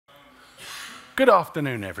Good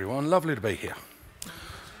afternoon, everyone. Lovely to be here.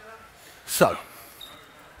 So,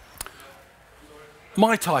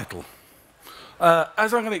 my title.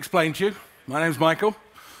 As I'm going to explain to you, my name's Michael.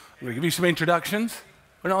 I'm going to give you some introductions.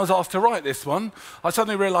 When I was asked to write this one, I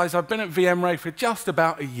suddenly realized I've been at VMRay for just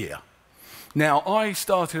about a year. Now, I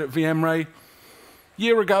started at VMRay a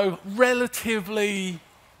year ago, relatively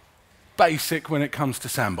basic when it comes to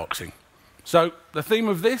sandboxing. So the theme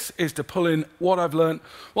of this is to pull in what I've learned,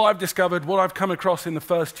 what I've discovered, what I've come across in the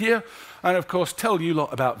first year, and of course tell you a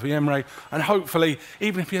lot about VMRay, and hopefully,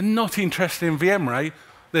 even if you're not interested in VMRay,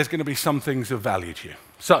 there's going to be some things of value to you.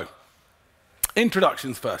 So,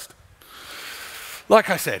 introductions first. Like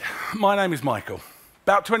I said, my name is Michael.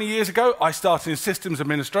 About 20 years ago, I started in systems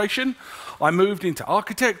administration. I moved into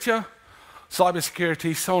architecture,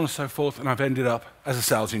 cybersecurity, so on and so forth, and I've ended up as a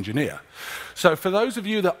sales engineer. So for those of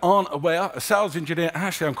you that aren't aware, a sales engineer,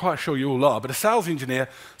 actually I'm quite sure you all are, but a sales engineer,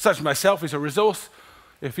 such as myself, is a resource.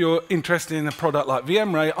 If you're interested in a product like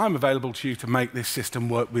VMRay, I'm available to you to make this system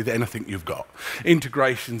work with anything you've got,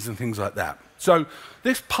 integrations and things like that. So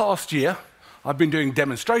this past year, I've been doing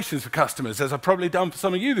demonstrations for customers, as I've probably done for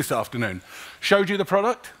some of you this afternoon. Showed you the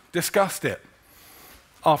product, discussed it.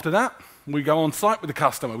 After that, we go on site with the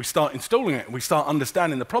customer, we start installing it, we start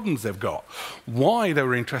understanding the problems they've got, why they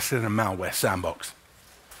were interested in a malware sandbox.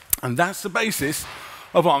 And that's the basis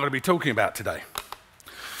of what I'm going to be talking about today.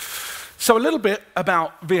 So a little bit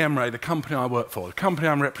about VMRay, the company I work for, the company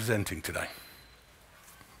I'm representing today.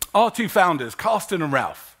 Our two founders, Carsten and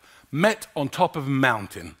Ralph, met on top of a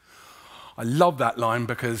mountain. I love that line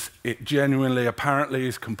because it genuinely, apparently,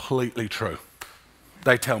 is completely true.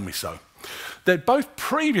 They tell me so. They'd both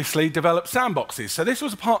previously developed sandboxes, so this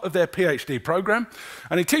was a part of their PhD program,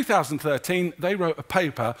 and in 2013 they wrote a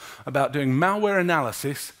paper about doing malware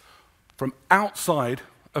analysis from outside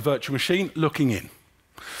a virtual machine looking in.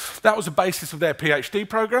 That was the basis of their PhD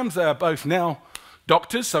programs. They are both now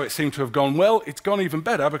doctors, so it seemed to have gone well. It's gone even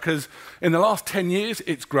better because in the last 10 years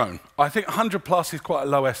it's grown. I think 100 plus is quite a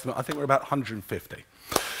low estimate. I think we're about 150.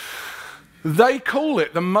 They call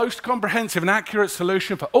it the most comprehensive and accurate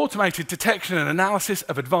solution for automated detection and analysis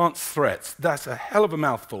of advanced threats. That's a hell of a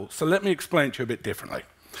mouthful, so let me explain it to you a bit differently.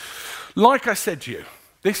 Like I said to you,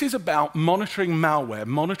 this is about monitoring malware,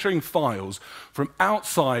 monitoring files from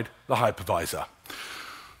outside the hypervisor.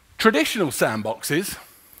 Traditional sandboxes,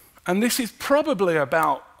 and this is probably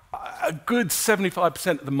about a good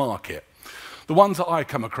 75% of the market, the ones that I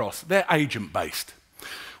come across, they're agent-based.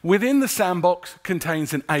 Within the sandbox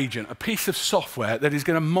contains an agent, a piece of software that is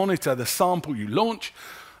going to monitor the sample you launch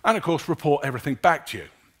and, of course, report everything back to you.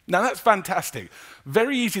 Now, that's fantastic.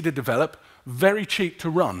 Very easy to develop, very cheap to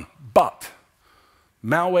run, but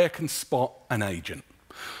malware can spot an agent.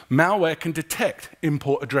 Malware can detect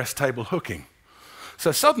import address table hooking.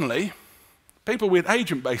 So suddenly, people with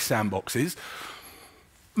agent-based sandboxes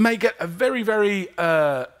may get a very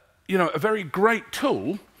great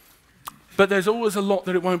tool, but there's always a lot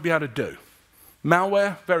that it won't be able to do.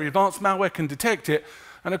 Malware, very advanced malware, can detect it,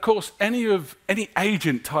 and of course, any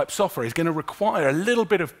agent-type software is going to require a little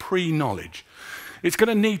bit of pre-knowledge. It's going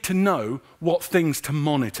to need to know what things to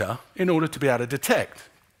monitor in order to be able to detect.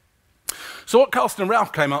 So what Carsten and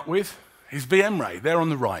Ralph came up with is VMRay. They're on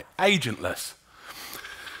the right, agentless.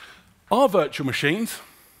 Our virtual machines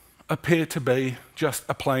appear to be just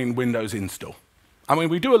a plain Windows install. I mean,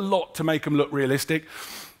 we do a lot to make them look realistic.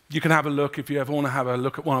 You can have a look, if you ever want to have a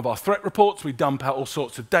look at one of our threat reports, we dump out all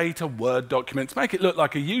sorts of data, Word documents, make it look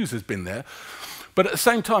like a user's been there. But at the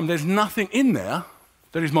same time, there's nothing in there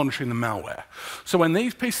that is monitoring the malware. So when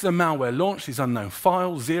these pieces of malware launch, these unknown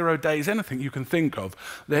files, 0 days, anything you can think of,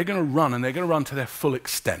 they're going to run, and they're going to run to their full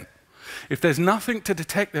extent. If there's nothing to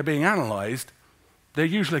detect they're being analyzed, they're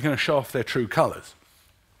usually going to show off their true colors.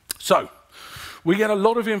 So we get a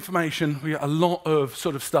lot of information, we get a lot of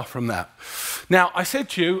sort of stuff from that. Now, I said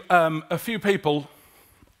to you, a few people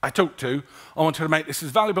I talked to, I wanted to make this as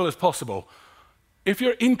valuable as possible. If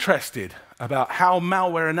you're interested about how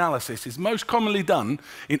malware analysis is most commonly done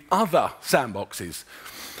in other sandboxes,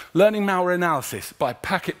 Learning Malware Analysis by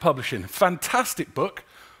Packet Publishing, fantastic book,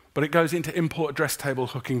 but it goes into import address table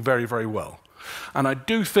hooking very, very well. And I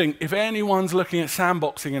do think if anyone's looking at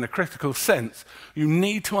sandboxing in a critical sense, you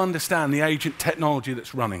need to understand the agent technology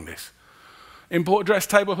that's running this. Import address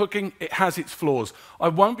table hooking, it has its flaws. I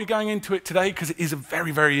won't be going into it today because it is a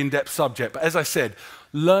very, very in-depth subject. But as I said,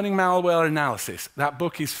 Learning Malware Analysis, that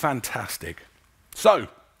book is fantastic. So,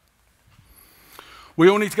 we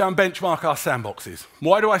all need to go and benchmark our sandboxes.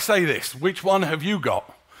 Why do I say this? Which one have you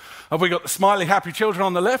got? Have we got the smiley, happy children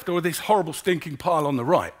on the left or this horrible, stinking pile on the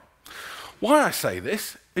right? Why I say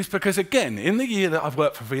this is because, again, in the year that I've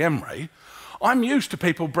worked for VMRay, I'm used to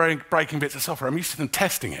people breaking bits of software. I'm used to them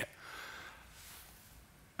testing it.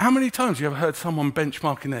 How many times have you ever heard someone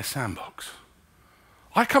benchmarking their sandbox?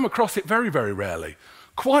 I come across it very, very rarely,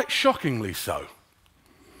 quite shockingly so.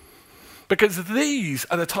 Because these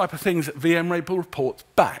are the type of things that VMRay reports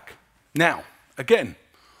back. Now, again,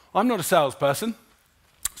 I'm not a salesperson,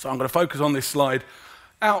 so I'm going to focus on this slide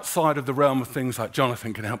outside of the realm of things like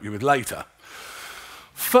Jonathan can help you with later.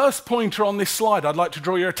 First pointer on this slide I'd like to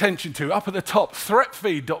draw your attention to, up at the top,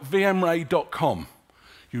 threatfeed.vmray.com.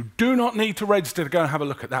 You do not need to register to go and have a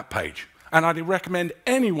look at that page. And I'd recommend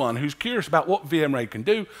anyone who's curious about what VMRay can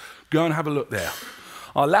do, go and have a look there.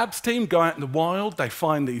 Our labs team go out in the wild, they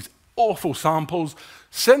find these awful samples,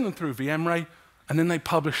 send them through VMRay, and then they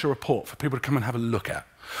publish a report for people to come and have a look at.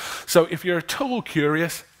 So if you're at all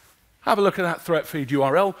curious, have a look at that threat feed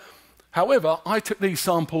URL. However, I took these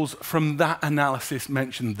samples from that analysis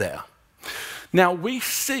mentioned there. Now, we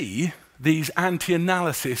see these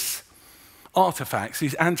anti-analysis artifacts,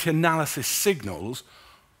 these anti-analysis signals,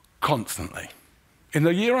 constantly. In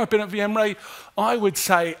the year I've been at VMRay, I would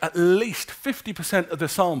say at least 50% of the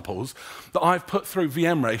samples that I've put through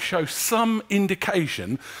VMRay show some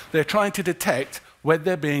indication they're trying to detect when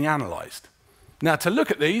they're being analyzed. Now, to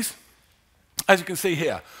look at these, as you can see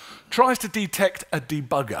here, tries to detect a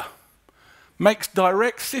debugger, makes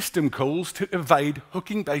direct system calls to evade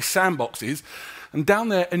hooking-based sandboxes, and down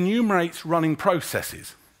there enumerates running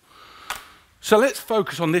processes. So let's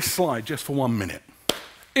focus on this slide just for 1 minute.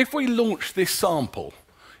 If we launch this sample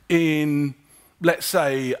in, let's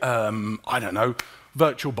say, I don't know,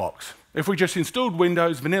 VirtualBox. If we just installed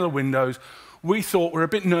Windows, vanilla Windows, we thought we're a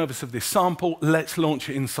bit nervous of this sample, let's launch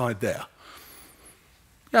it inside there.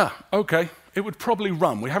 Yeah, okay, it would probably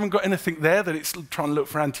run. We haven't got anything there that it's trying to look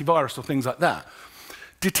for antivirus or things like that.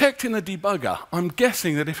 Detecting the debugger, I'm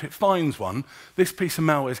guessing that if it finds one, this piece of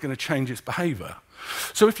malware is going to change its behavior.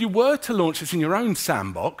 So if you were to launch this in your own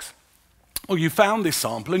sandbox, or you found this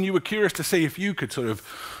sample and you were curious to see if you could sort of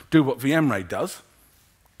do what VMRay does,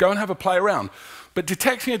 go and have a play around. But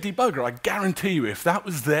detecting a debugger, I guarantee you, if that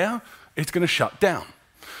was there, it's going to shut down.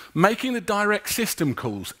 Making the direct system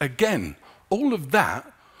calls, again, all of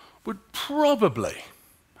that would probably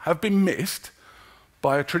have been missed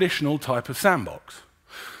by a traditional type of sandbox.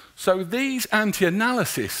 So these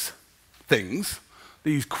anti-analysis things,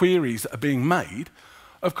 these queries that are being made,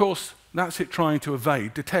 of course, that's it trying to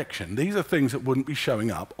evade detection. These are things that wouldn't be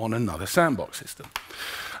showing up on another sandbox system.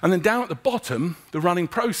 And then down at the bottom, the running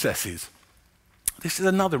processes. This is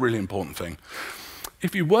another really important thing.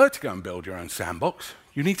 If you were to go and build your own sandbox,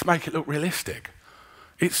 you need to make it look realistic.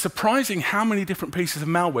 It's surprising how many different pieces of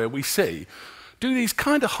malware we see do these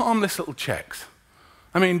kind of harmless little checks.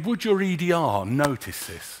 I mean, would your EDR notice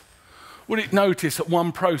this? Would it notice that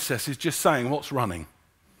one process is just saying what's running?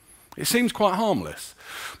 It seems quite harmless.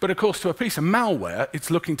 But of course, to a piece of malware, it's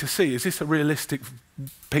looking to see, is this a realistic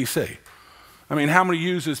PC? I mean, how many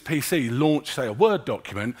users' PC launch, say, a Word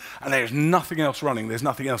document, and there's nothing else running, there's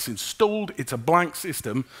nothing else installed, it's a blank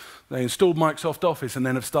system, they installed Microsoft Office and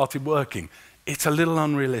then have started working. It's a little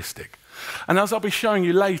unrealistic. And as I'll be showing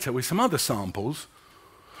you later with some other samples,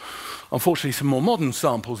 unfortunately some more modern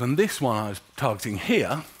samples, and this one I was targeting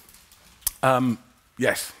here,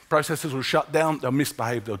 yes, processors will shut down, they'll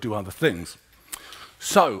misbehave, they'll do other things.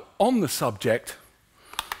 So, on the subject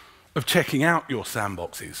of checking out your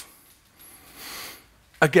sandboxes,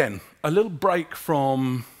 again, a little break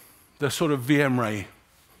from the sort of VMRay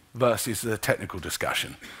versus the technical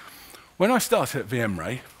discussion. When I started at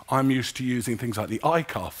VMRay, I'm used to using things like the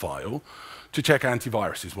ICAR file to check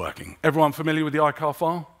antivirus is working. Everyone familiar with the ICAR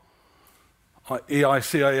file?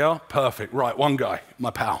 EICAR? Perfect. Right, one guy, my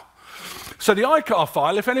pal. So the ICAR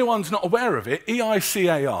file, if anyone's not aware of it,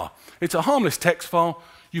 EICAR, it's a harmless text file.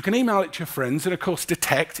 You can email it to your friends and, of course,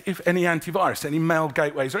 detect if any antivirus, any mail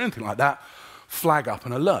gateways or anything like that, flag up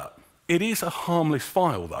an alert. It is a harmless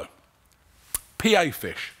file, though. PA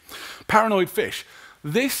fish, paranoid fish.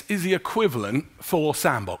 This is the equivalent for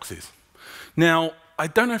sandboxes. Now, I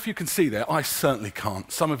don't know if you can see there. I certainly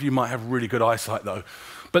can't. Some of you might have really good eyesight, though.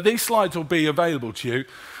 But these slides will be available to you.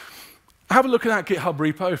 Have a look at that GitHub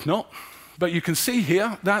repo, if not. But you can see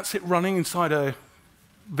here, that's it running inside a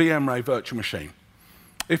VMRay virtual machine.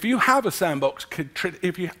 If you have a sandbox,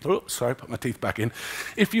 sorry, put my teeth back in.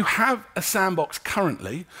 If you have a sandbox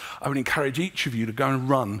currently, I would encourage each of you to go and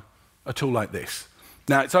run a tool like this.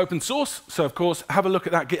 Now, it's open source, so of course, have a look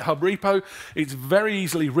at that GitHub repo. It's very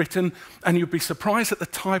easily written, and you'd be surprised at the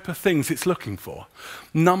type of things it's looking for.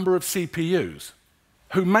 Number of CPUs.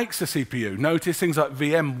 Who makes a CPU? Notice things like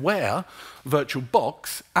VMware,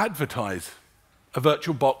 VirtualBox, advertise a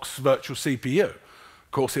VirtualBox virtual CPU.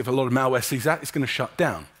 Of course, if a lot of malware sees that, it's going to shut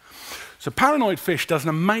down. So Paranoid Fish does an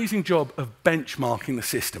amazing job of benchmarking the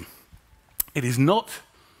system. It is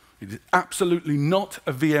absolutely not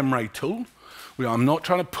a VMRay tool. I'm not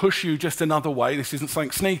trying to push you just another way. This isn't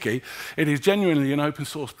something sneaky. It is genuinely an open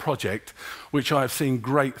source project which I have seen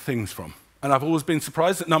great things from. And I've always been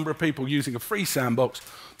surprised at the number of people using a free sandbox.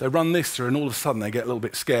 They run this through and all of a sudden they get a little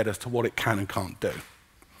bit scared as to what it can and can't do.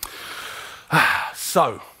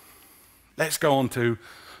 So, let's go on to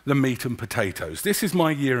the meat and potatoes. This is my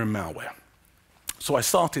year in malware. So I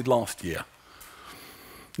started last year.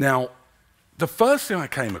 Now, the first thing I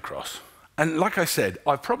came across, and like I said,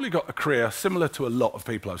 I've probably got a career similar to a lot of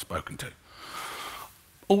people I've spoken to.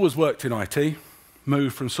 Always worked in IT,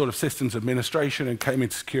 moved from sort of systems administration and came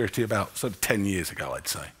into security about sort of 10 years ago, I'd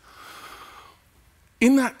say.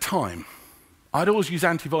 In that time, I'd always use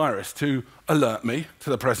antivirus to alert me to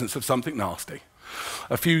the presence of something nasty.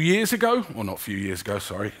 A few years ago, or not a few years ago,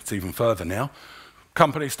 sorry, it's even further now,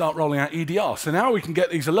 companies start rolling out EDR. So now we can get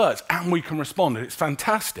these alerts and we can respond, and it's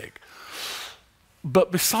fantastic.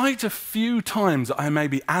 But besides a few times that I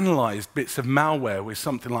maybe analyzed bits of malware with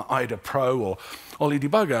something like IDA Pro or Ollie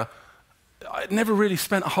Debugger, I never really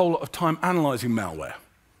spent a whole lot of time analyzing malware.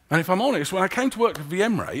 And if I'm honest, when I came to work at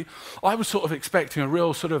VMRay, I was sort of expecting a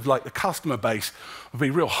real sort of like the customer base would be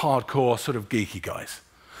real hardcore sort of geeky guys.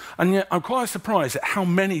 And yet I'm quite surprised at how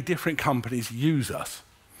many different companies use us.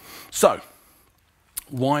 So,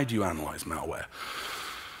 why do you analyze malware?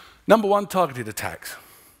 Number one, targeted attacks.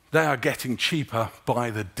 They are getting cheaper by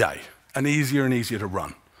the day and easier to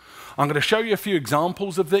run. I'm going to show you a few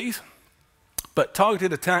examples of these, but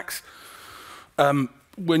targeted attacks,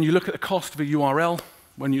 when you look at the cost of a URL,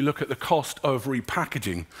 when you look at the cost of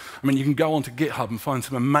repackaging, I mean, you can go onto GitHub and find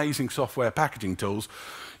some amazing software packaging tools.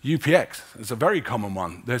 UPX is a very common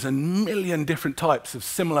one. There's a million different types of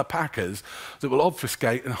similar packers that will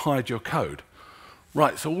obfuscate and hide your code.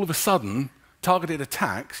 Right, so all of a sudden, targeted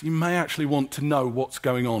attacks, you may actually want to know what's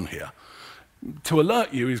going on here. To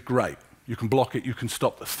alert you is great. You can block it, you can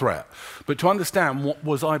stop the threat. But to understand what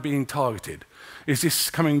was I being targeted, is this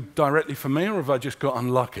coming directly from me or have I just got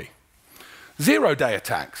unlucky? Zero-day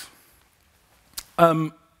attacks.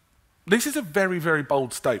 This is a very, very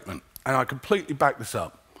bold statement, and I completely back this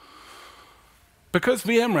up. Because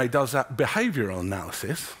VMRay does that behavioral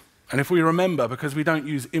analysis, and if we remember, because we don't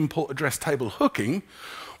use import address table hooking,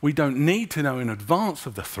 we don't need to know in advance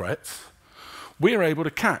of the threats, we're able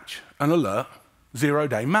to catch and alert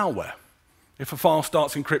zero-day malware. If a file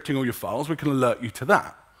starts encrypting all your files, we can alert you to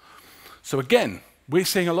that. So again, we're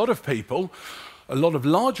seeing a lot of people, a lot of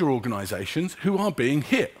larger organizations who are being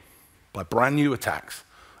hit by brand new attacks.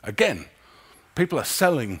 Again, people are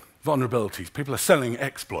selling vulnerabilities, people are selling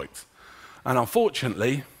exploits. And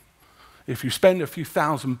unfortunately, if you spend a few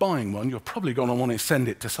thousand buying one, you're probably going to want to send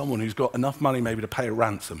it to someone who's got enough money maybe to pay a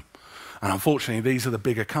ransom. And unfortunately, these are the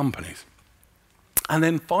bigger companies. And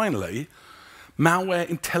then finally, malware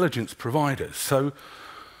intelligence providers. So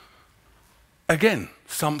again,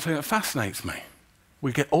 something that fascinates me.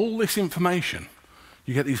 We get all this information.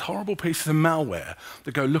 You get these horrible pieces of malware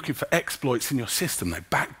that go looking for exploits in your system. They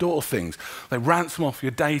backdoor things. They ransom off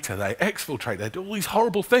your data. They exfiltrate. They do all these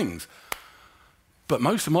horrible things. But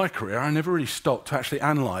most of my career, I never really stopped to actually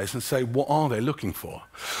analyze and say, what are they looking for?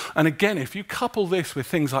 And again, if you couple this with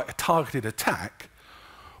things like a targeted attack,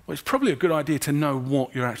 well, it's probably a good idea to know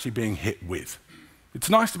what you're actually being hit with. It's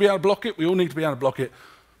nice to be able to block it. We all need to be able to block it.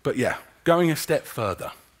 But yeah, going a step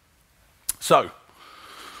further. So,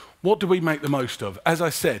 what do we make the most of? As I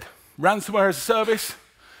said, ransomware as a service.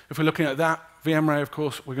 If we're looking at that, VMRay, of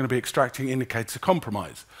course, we're going to be extracting indicators of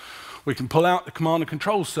compromise. We can pull out the command and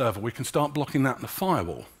control server. We can start blocking that in the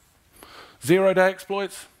firewall. Zero-day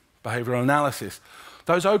exploits, behavioral analysis.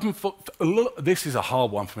 Those this is a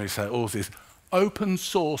hard one for me to say, all this open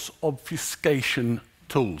source obfuscation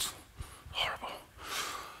tools. Horrible.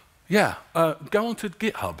 Yeah, go onto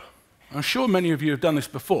GitHub. I'm sure many of you have done this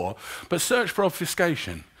before, but search for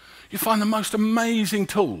obfuscation. You find the most amazing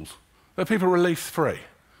tools that people release free.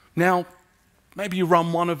 Now, maybe you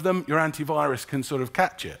run one of them, your antivirus can sort of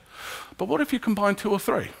catch it. But what if you combine two or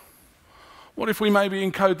three? What if we maybe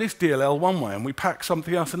encode this DLL one way and we pack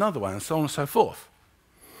something else another way and so on and so forth?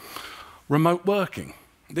 Remote working.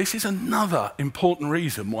 This is another important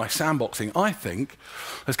reason why sandboxing, I think,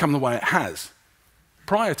 has come the way it has.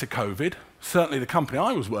 Prior to COVID, certainly the company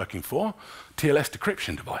I was working for, TLS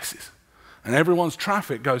decryption devices. And everyone's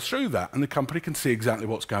traffic goes through that and the company can see exactly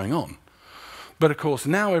what's going on. But of course,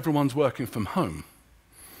 now everyone's working from home.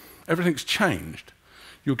 Everything's changed.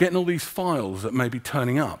 You're getting all these files that may be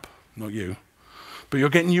turning up, not you, But you're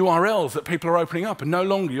getting URLs that people are opening up, and no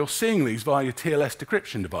longer you're seeing these via your TLS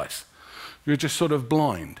decryption device. You're just sort of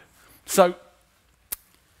blind. So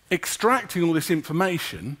extracting all this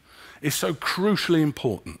information is so crucially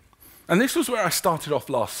important. And this was where I started off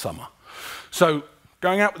last summer. So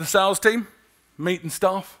going out with the sales team, meeting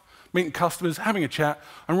staff, meeting customers, having a chat,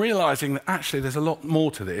 and realizing that actually there's a lot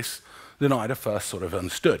more to this than I'd have first sort of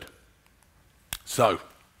understood. So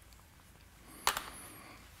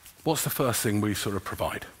what's the first thing we sort of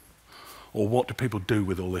provide? Or what do people do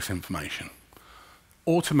with all this information?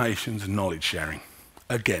 Automations and knowledge sharing.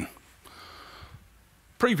 Again,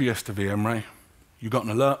 previous to VMRay, you got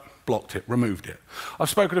an alert, blocked it, removed it. I've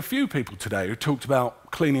spoken to a few people today who talked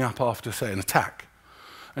about cleaning up after, say, an attack.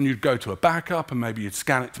 And you'd go to a backup and maybe you'd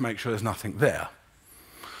scan it to make sure there's nothing there.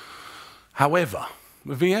 However,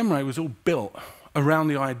 the VMRay was all built around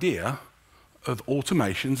the idea of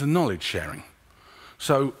automations and knowledge sharing.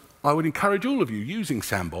 So I would encourage all of you using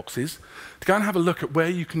sandboxes to go and have a look at where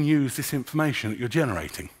you can use this information that you're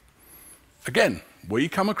generating. Again, we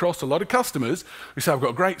come across a lot of customers who say, I've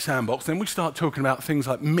got a great sandbox, then we start talking about things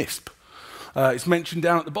like MISP. It's mentioned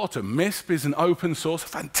down at the bottom. MISP is an open source, a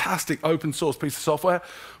fantastic open source piece of software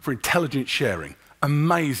for intelligence sharing.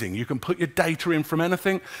 Amazing. You can put your data in from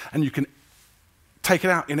anything and you can take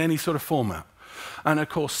it out in any sort of format. And of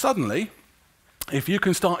course, suddenly, if you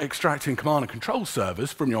can start extracting command and control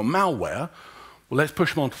servers from your malware, well, let's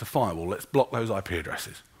push them onto the firewall. Let's block those IP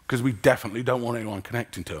addresses, because we definitely don't want anyone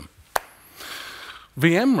connecting to them.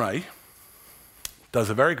 VMRay does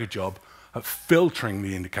a very good job at filtering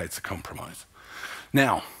the indicators of compromise.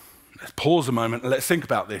 Now, let's pause a moment and let's think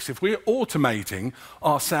about this. If we're automating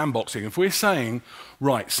our sandboxing, if we're saying,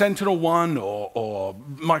 right, SentinelOne or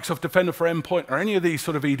Microsoft Defender for Endpoint or any of these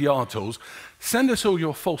sort of EDR tools, send us all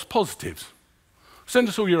your false positives. Send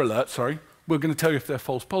us all your alerts, sorry. We're going to tell you if they're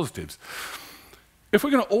false positives. If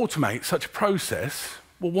we're going to automate such a process,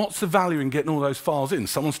 well, what's the value in getting all those files in?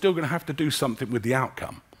 Someone's still going to have to do something with the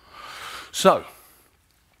outcome. So,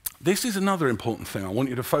 this is another important thing I want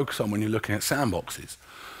you to focus on when you're looking at sandboxes.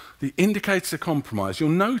 The indicators of compromise.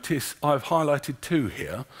 You'll notice I've highlighted two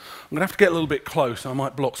here. I'm going to have to get a little bit close. I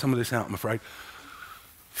might block some of this out, I'm afraid.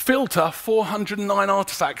 Filter 409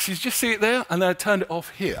 artifacts. You just see it there, and then I turned it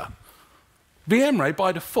off here. VMRay,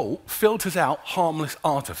 by default, filters out harmless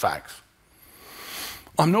artifacts.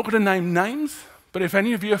 I'm not going to name names, but if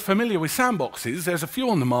any of you are familiar with sandboxes, there's a few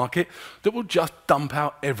on the market that will just dump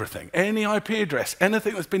out everything. Any IP address,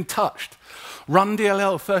 anything that's been touched. Run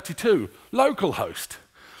DLL 32, localhost.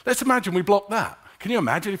 Let's imagine we block that. Can you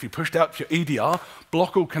imagine if you pushed out your EDR,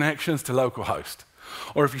 block all connections to localhost?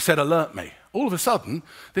 Or if you said alert me? All of a sudden,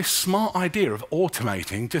 this smart idea of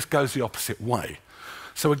automating just goes the opposite way.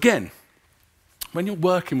 So again, when you're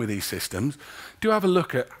working with these systems, do have a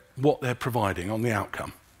look at what they're providing on the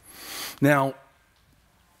outcome. Now,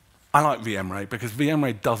 I like VMRay because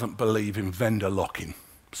VMRay doesn't believe in vendor lock-in.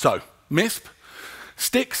 So, MISP,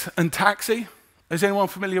 Stix and Taxi. Is anyone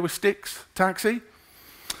familiar with Stix, Taxi?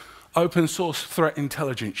 Open source threat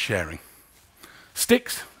intelligence sharing.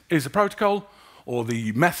 Stix is a protocol or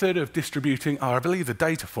the method of distributing, I believe the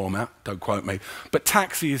data format, don't quote me, but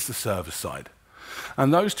Taxi is the server side.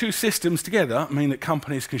 And those two systems together mean that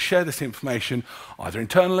companies can share this information either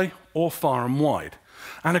internally or far and wide.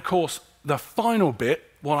 And of course, the final bit,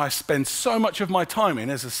 what I spend so much of my time in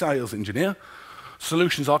as a sales engineer,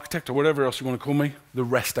 solutions architect, or whatever else you want to call me, the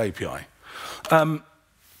REST API.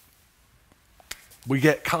 We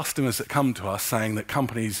get customers that come to us saying that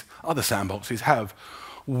companies, other sandboxes, have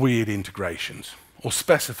weird integrations or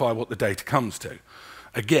specify what the data comes to.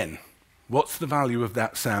 Again, what's the value of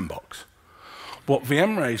that sandbox? What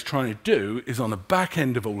VMRay is trying to do is, on the back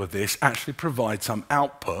end of all of this, actually provide some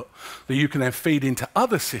output that you can then feed into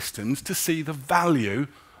other systems to see the value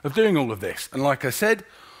of doing all of this. And like I said,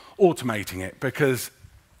 automating it, because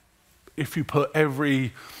if you put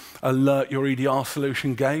every alert your EDR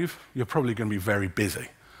solution gave, you're probably going to be very busy.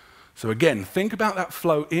 So again, think about that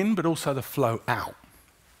flow in, but also the flow out.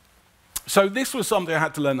 So this was something I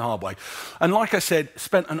had to learn the hard way. And like I said,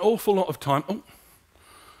 spent an awful lot of time,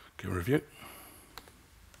 give a review.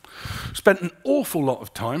 Spent an awful lot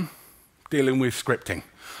of time dealing with scripting.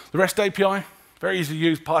 The REST API, very easy to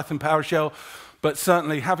use, Python, PowerShell, but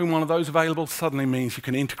certainly having one of those available suddenly means you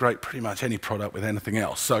can integrate pretty much any product with anything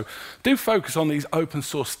else. So do focus on these open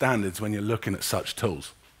source standards when you're looking at such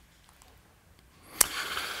tools.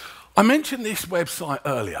 I mentioned this website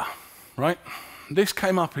earlier, right? This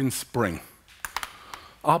came up in spring,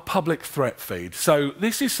 our public threat feed. So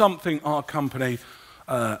this is something our company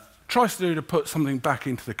tries to put something back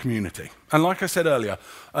into the community. And like I said earlier,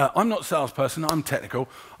 I'm not a salesperson, I'm technical,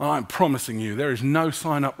 and I'm promising you there is no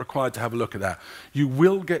sign up required to have a look at that. You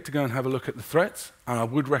will get to go and have a look at the threats, and I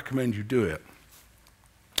would recommend you do it.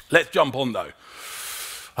 Let's jump on though.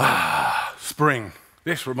 Spring.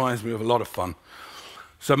 This reminds me of a lot of fun.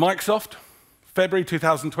 So Microsoft, February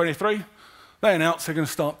 2023, they announced they're going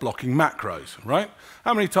to start blocking macros, right?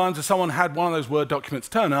 How many times has someone had one of those Word documents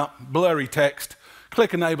turn up, blurry text,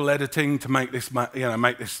 click enable editing to make this,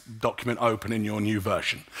 make this document open in your new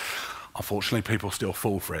version? Unfortunately, people still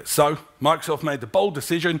fall for it. So Microsoft made the bold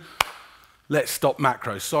decision, let's stop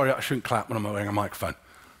macros. Sorry, I shouldn't clap when I'm wearing a microphone.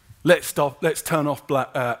 Let's turn off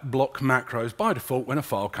block macros by default when a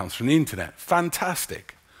file comes from the internet.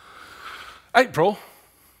 Fantastic. April,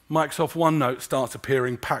 Microsoft OneNote starts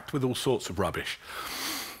appearing packed with all sorts of rubbish.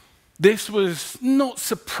 This was not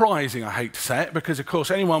surprising, I hate to say it, because of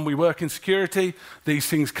course anyone we work in security, these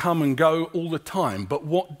things come and go all the time. But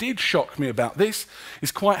what did shock me about this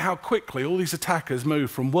is quite how quickly all these attackers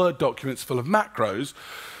moved from Word documents full of macros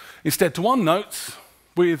instead to OneNotes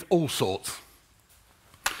with all sorts.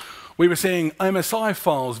 We were seeing MSI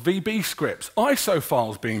files, VB scripts, ISO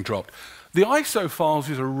files being dropped. The ISO files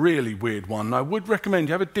is a really weird one, and I would recommend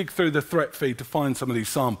you have a dig through the threat feed to find some of these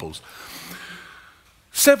samples.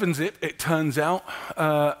 7-zip, it turns out,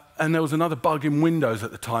 and there was another bug in Windows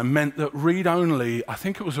at the time, meant that read-only, I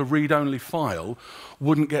think it was a read-only file,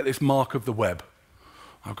 wouldn't get this mark of the web.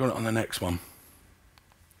 I've got it on the next one.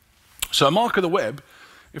 So a mark of the web,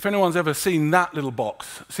 if anyone's ever seen that little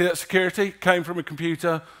box, see that security? Came from a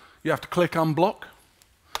computer, you have to click unblock.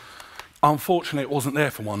 Unfortunately, it wasn't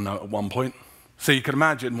there for OneNote at one point. So you can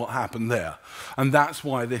imagine what happened there. And that's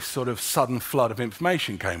why this sort of sudden flood of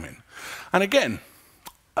information came in. And again,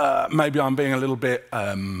 maybe I'm being a little bit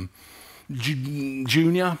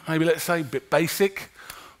junior, maybe let's say, a bit basic.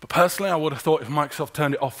 But personally, I would have thought if Microsoft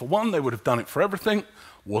turned it off for one, they would have done it for everything.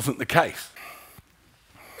 Wasn't the case.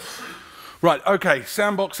 Right, okay,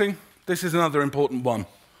 sandboxing. This is another important one.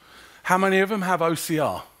 How many of them have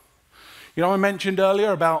OCR? You know, I mentioned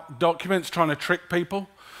earlier about documents trying to trick people.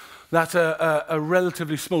 That's a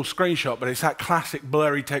relatively small screenshot, but it's that classic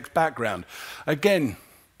blurry text background. Again,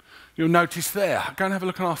 you'll notice there, go and have a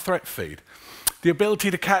look at our threat feed. The ability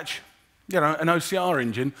to catch, an OCR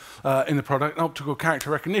engine in the product, an optical character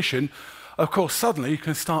recognition, of course, suddenly you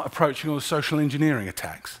can start approaching all the social engineering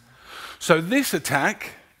attacks. So this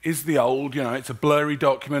attack is the old, it's a blurry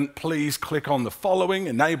document, please click on the following,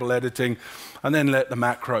 enable editing, and then let the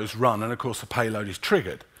macros run, and of course the payload is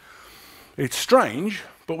triggered. It's strange,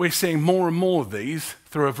 but we're seeing more and more of these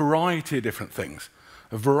through a variety of different things,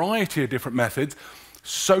 a variety of different methods.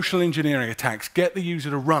 Social engineering attacks get the user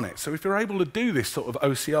to run it. So if you're able to do this sort of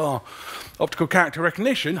OCR, optical character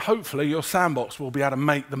recognition, hopefully your sandbox will be able to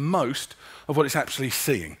make the most of what it's actually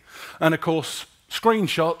seeing. And of course,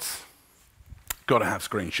 screenshots, got to have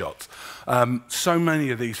screenshots. So many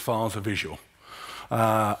of these files are visual.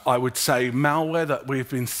 I would say malware that we've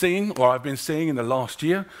been seeing, or I've been seeing in the last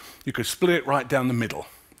year, you could split it right down the middle.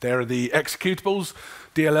 There are the executables,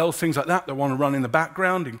 DLLs, things like that want to run in the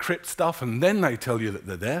background, encrypt stuff, and then they tell you that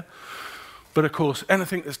they're there. But of course,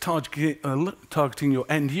 anything that's targeting your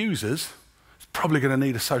end users is probably going to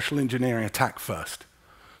need a social engineering attack first.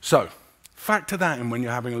 So, factor that in when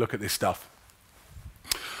you're having a look at this stuff.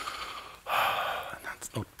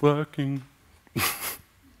 That's not working.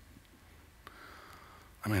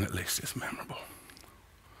 I mean, at least it's memorable.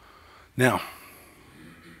 Now,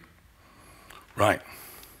 right.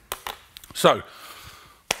 So,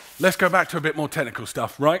 let's go back to a bit more technical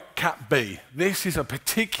stuff, right? Cat B. This is a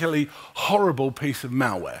particularly horrible piece of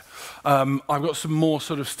malware. I've got some more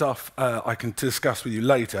sort of stuff I can discuss with you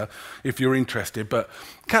later if you're interested, but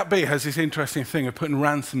Cat B has this interesting thing of putting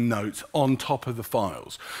ransom notes on top of the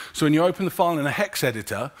files. So when you open the file in a hex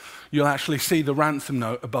editor, you'll actually see the ransom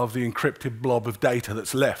note above the encrypted blob of data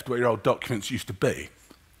that's left where your old documents used to be.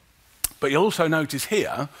 But you'll also notice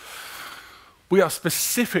here, we are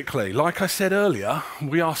specifically, like I said earlier,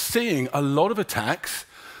 we are seeing a lot of attacks.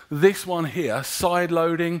 This one here, side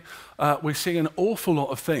loading, we're seeing an awful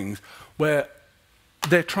lot of things where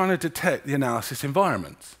they're trying to detect the analysis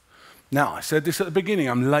environments. Now, I said this at the beginning,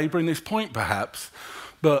 I'm laboring this point perhaps,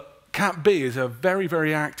 but Cat B is a very,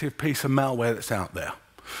 very active piece of malware that's out there.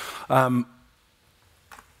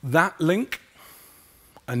 That link,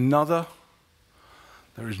 there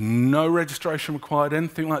is no registration required,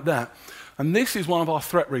 anything like that. And this is one of our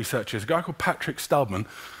threat researchers, a guy called Patrick Stubman,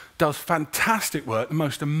 does fantastic work, the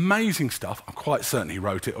most amazing stuff. I'm quite certain he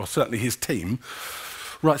wrote it, or certainly his team.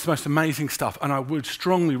 Writes the most amazing stuff, and I would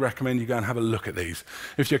strongly recommend you go and have a look at these.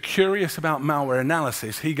 If you're curious about malware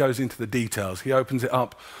analysis, he goes into the details. He opens it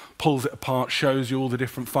up, pulls it apart, shows you all the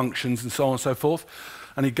different functions and so on and so forth,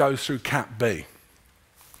 and he goes through Cat B.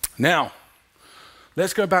 Now,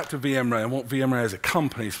 let's go back to VMRay and what VMRay as a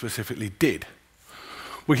company specifically did.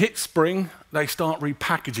 We hit spring, they start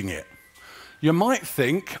repackaging it. You might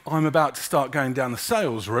think I'm about to start going down the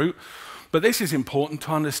sales route, but this is important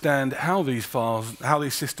to understand how these files, how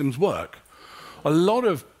these systems work. A lot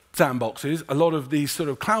of sandboxes, a lot of these sort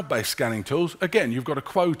of cloud-based scanning tools, again, you've got a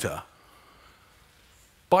quota.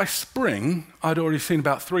 By spring, I'd already seen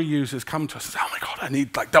about 3 users come to us and say, oh my God, I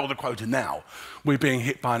need like double the quota now. We're being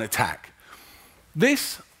hit by an attack.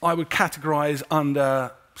 This I would categorize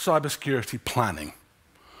under cybersecurity planning.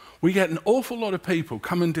 We get an awful lot of people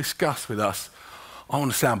come and discuss with us, I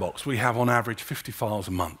want a sandbox. We have on average 50 files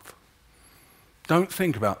a month. Don't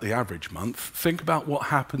think about the average month. Think about what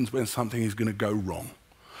happens when something is going to go wrong.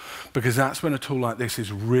 Because that's when a tool like this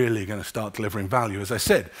is really going to start delivering value. As I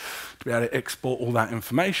said, to be able to export all that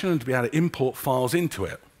information and to be able to import files into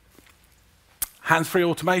it. Hands-free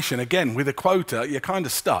automation, again, with a quota, you're kind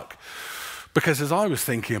of stuck. Because as I was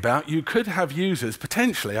thinking about, you could have users,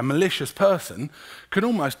 potentially a malicious person, could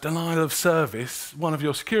almost denial of service one of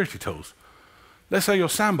your security tools. Let's say your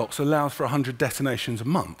sandbox allows for 100 detonations a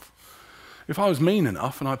month. If I was mean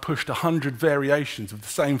enough and I pushed 100 variations of the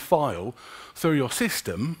same file through your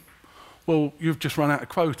system, well, you've just run out of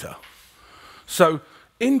quota. So,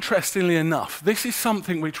 interestingly enough, this is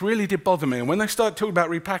something which really did bother me. And when they started talking about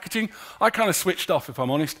repackaging, I kind of switched off, if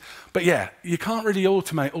I'm honest. But yeah, you can't really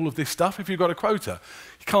automate all of this stuff if you've got a quota.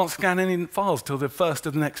 You can't scan any files till the 1st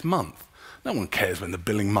of the next month. No one cares when the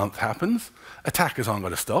billing month happens. Attackers aren't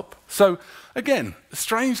going to stop. So, again,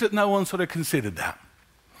 strange that no one sort of considered that.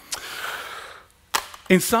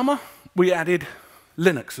 In summer, we added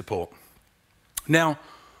Linux support. Now,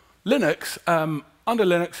 Linux, under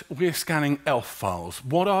Linux, we're scanning ELF files.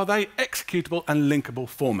 What are they? Executable and linkable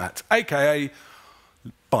formats, aka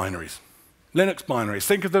binaries. Linux binaries.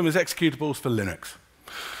 Think of them as executables for Linux.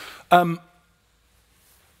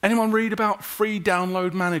 Anyone read about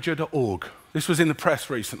freedownloadmanager.org? This was in the press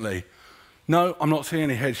recently. No, I'm not seeing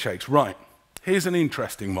any head shakes. Right, here's an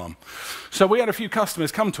interesting one. So we had a few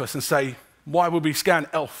customers come to us and say, why would we scan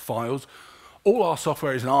ELF files? All our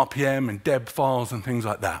software is in RPM and deb files and things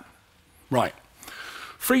like that. Right.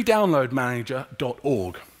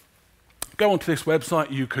 Freedownloadmanager.org. Go onto this website,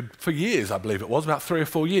 you could, for years, I believe it was, about 3 or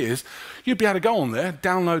 4 years, you'd be able to go on there,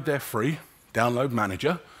 download their free download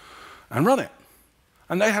manager, and run it.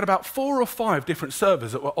 And they had about 4 or 5 different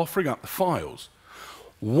servers that were offering up the files.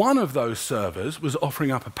 One of those servers was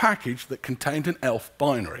offering up a package that contained an ELF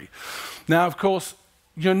binary. Now, of course,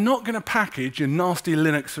 you're not going to package your nasty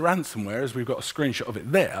Linux ransomware, as we've got a screenshot of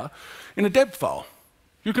it there, in a deb file.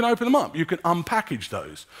 You can open them up. You can unpackage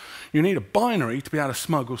those. You need a binary to be able to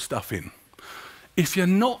smuggle stuff in. If you're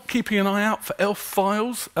not keeping an eye out for ELF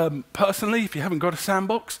files, personally, if you haven't got a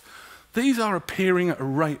sandbox, these are appearing at a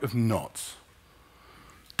rate of knots.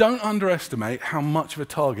 Don't underestimate how much of a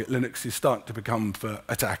target Linux is starting to become for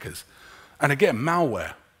attackers. And again,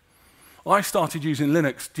 malware. I started using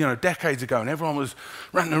Linux, decades ago, and everyone was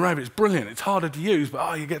ranting and raving. It's brilliant. It's harder to use,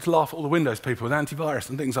 but you get to laugh at all the Windows people with antivirus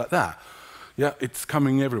and things like that. Yeah, it's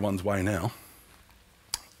coming everyone's way now.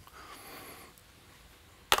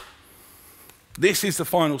 This is the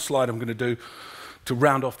final slide I'm going to do to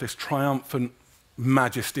round off this triumphant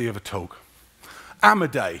majesty of a talk.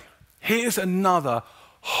 Amaday. Here's another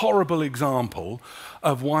horrible example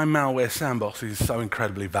of why malware sandboxes is so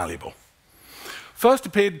incredibly valuable. First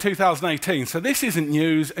appeared in 2018, so this isn't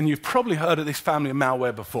news, and you've probably heard of this family of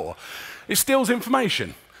malware before. It steals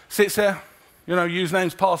information, sits there,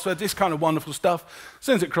 usernames, passwords, this kind of wonderful stuff,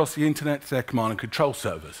 sends it across the internet to their command and control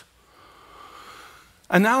servers.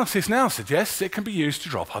 Analysis now suggests it can be used to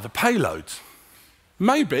drop other payloads.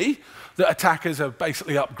 Maybe that attackers are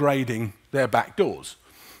basically upgrading their backdoors.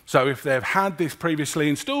 So if they've had this previously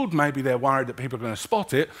installed, maybe they're worried that people are going to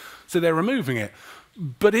spot it, so they're removing it.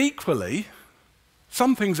 But equally,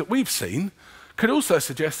 some things that we've seen could also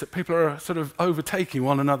suggest that people are sort of overtaking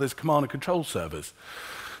one another's command and control servers.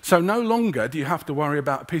 So no longer do you have to worry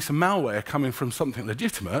about a piece of malware coming from something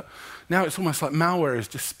legitimate. Now it's almost like malware is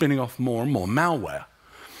just spinning off more and more malware.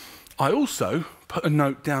 I also put a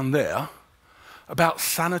note down there about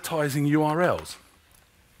sanitizing URLs.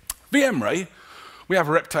 VMRay, we have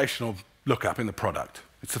a reputational lookup in the product.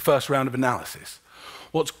 It's the first round of analysis.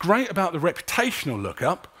 What's great about the reputational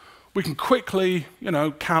lookup, we can quickly,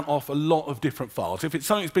 count off a lot of different files. If it's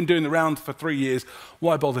something that's been doing the rounds for 3 years,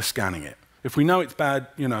 why bother scanning it? If we know it's bad,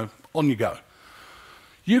 on you go.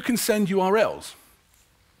 You can send URLs.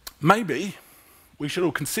 Maybe we should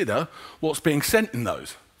all consider what's being sent in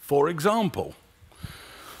those. For example,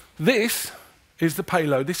 this is the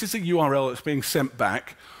payload. This is a URL that's being sent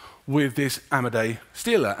back with this AME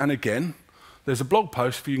stealer. And again, there's a blog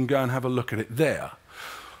post for you can go and have a look at it there.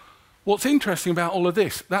 What's interesting about all of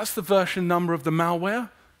this, that's the version number of the malware,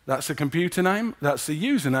 that's the computer name, that's the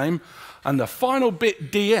username, and the final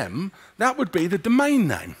bit DM, that would be the domain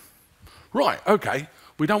name. Right, okay,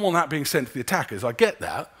 we don't want that being sent to the attackers, I get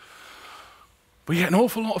that. But you get an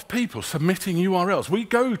awful lot of people submitting URLs. We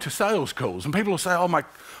go to sales calls and people will say, oh, my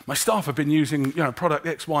staff have been using product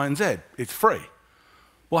X, Y, and Z. It's free.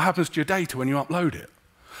 What happens to your data when you upload it?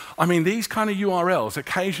 I mean, these kind of URLs,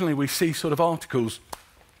 occasionally we see sort of articles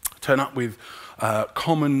turn up with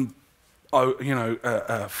common, let's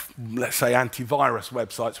say antivirus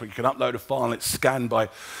websites where you can upload a file and it's scanned by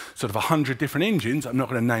sort of 100 different engines. I'm not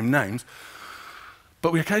going to name names.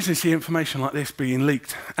 But we occasionally see information like this being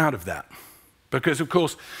leaked out of that. Because, of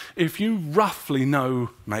course, if you roughly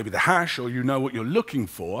know maybe the hash or you know what you're looking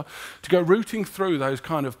for, to go rooting through those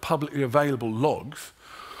kind of publicly available logs,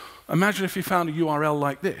 imagine if you found a URL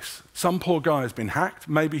like this. Some poor guy has been hacked.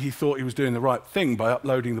 Maybe he thought he was doing the right thing by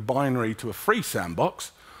uploading the binary to a free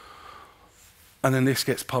sandbox, and then this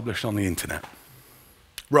gets published on the internet.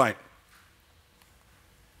 Right.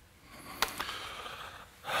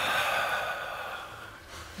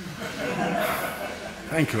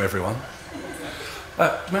 Thank you, everyone.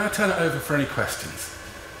 May I turn it over for any questions?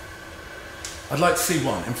 I'd like to see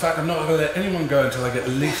one. In fact, I'm not going to let anyone go until I get at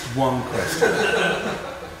least one question.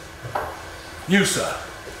 You, sir.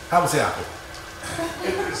 How was the apple?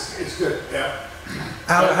 It's good, yeah.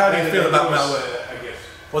 How do you feel about malware? I guess.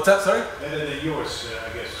 What's that, sorry? Better than yours,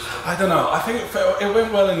 I guess. I don't know. I think it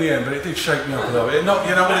went well in the end, but it did shake me up a little bit. You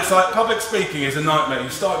know what it's like? Public speaking is a nightmare. You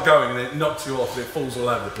start going and it knocks you off and it falls all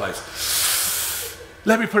over the place.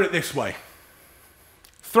 Let me put it this way.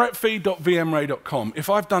 Threatfeed.vmray.com. If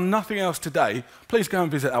I've done nothing else today, please go and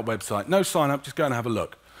visit our website. No sign up, just go and have a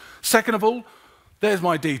look. Second of all, there's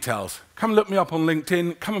my details. Come and look me up on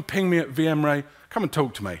LinkedIn, come and ping me at VMRay, come and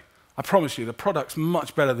talk to me. I promise you, the product's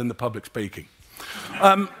much better than the public speaking.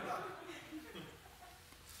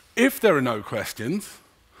 If there are no questions,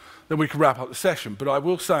 then we can wrap up the session, but I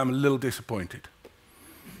will say I'm a little disappointed.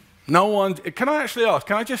 No one, can I actually ask,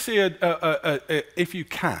 can I just see if you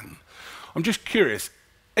can? I'm just curious.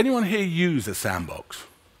 Anyone here use a sandbox?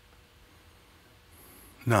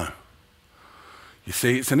 No. You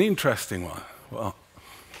see, it's an interesting one. Well,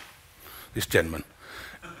 this gentleman.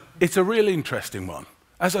 It's a really interesting one.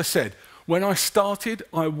 As I said, when I started,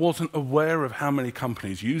 I wasn't aware of how many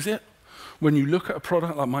companies use it. When you look at a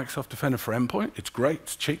product like Microsoft Defender for Endpoint, it's great,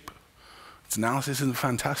 it's cheap, its analysis isn't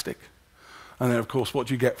fantastic. And then, of course, what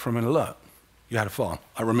do you get from an alert? You had a file.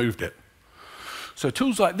 I removed it. So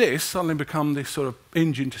tools like this suddenly become this sort of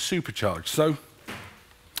engine to supercharge. So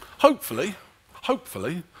hopefully,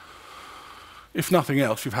 if nothing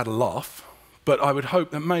else, you've had a laugh. But I would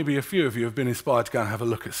hope that maybe a few of you have been inspired to go and have a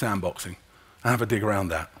look at sandboxing and have a dig around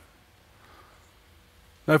that.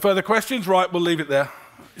 No further questions? Right, we'll leave it there.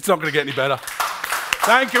 It's not going to get any better.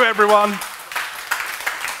 Thank you, everyone.